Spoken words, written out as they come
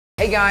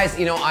Hey guys,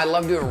 you know, I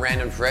love doing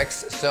random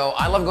tricks, so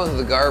I love going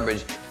through the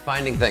garbage,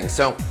 finding things.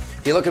 So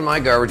if you look in my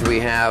garbage, we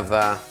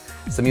have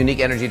some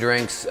unique energy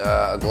drinks,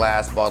 a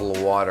glass bottle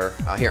of water.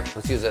 Here,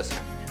 let's use this.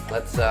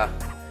 Let's have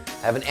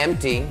an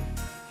empty,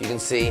 you can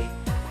see,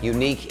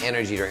 unique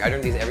energy drink. I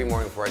drink these every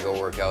morning before I go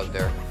work out.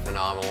 They're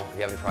phenomenal. If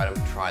you haven't tried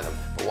them, try them.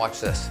 But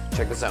watch this.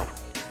 Check this out.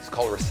 It's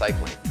called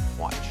recycling.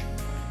 Watch.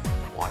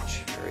 Watch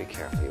very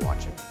carefully.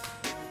 Watch it.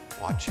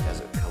 Watch as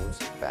it comes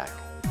back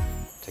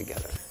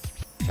together.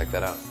 Check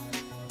that out.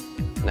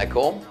 Isn't that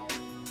cool?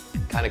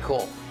 Kind of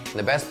cool. And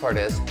the best part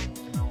is,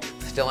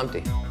 still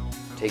empty.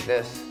 Take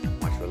this,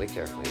 watch really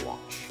carefully,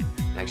 watch.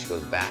 It actually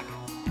goes back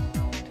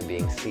to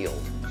being sealed,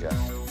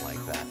 just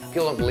like that.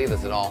 People don't believe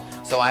this at all,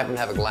 so I happen to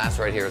have a glass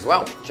right here as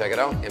well. Check it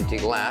out, empty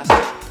glass.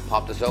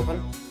 Pop this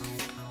open,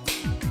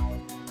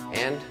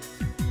 and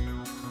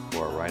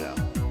pour it right out.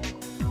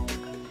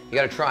 You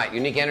gotta try it.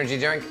 Unique energy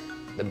drink,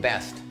 the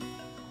best.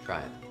 Try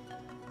it.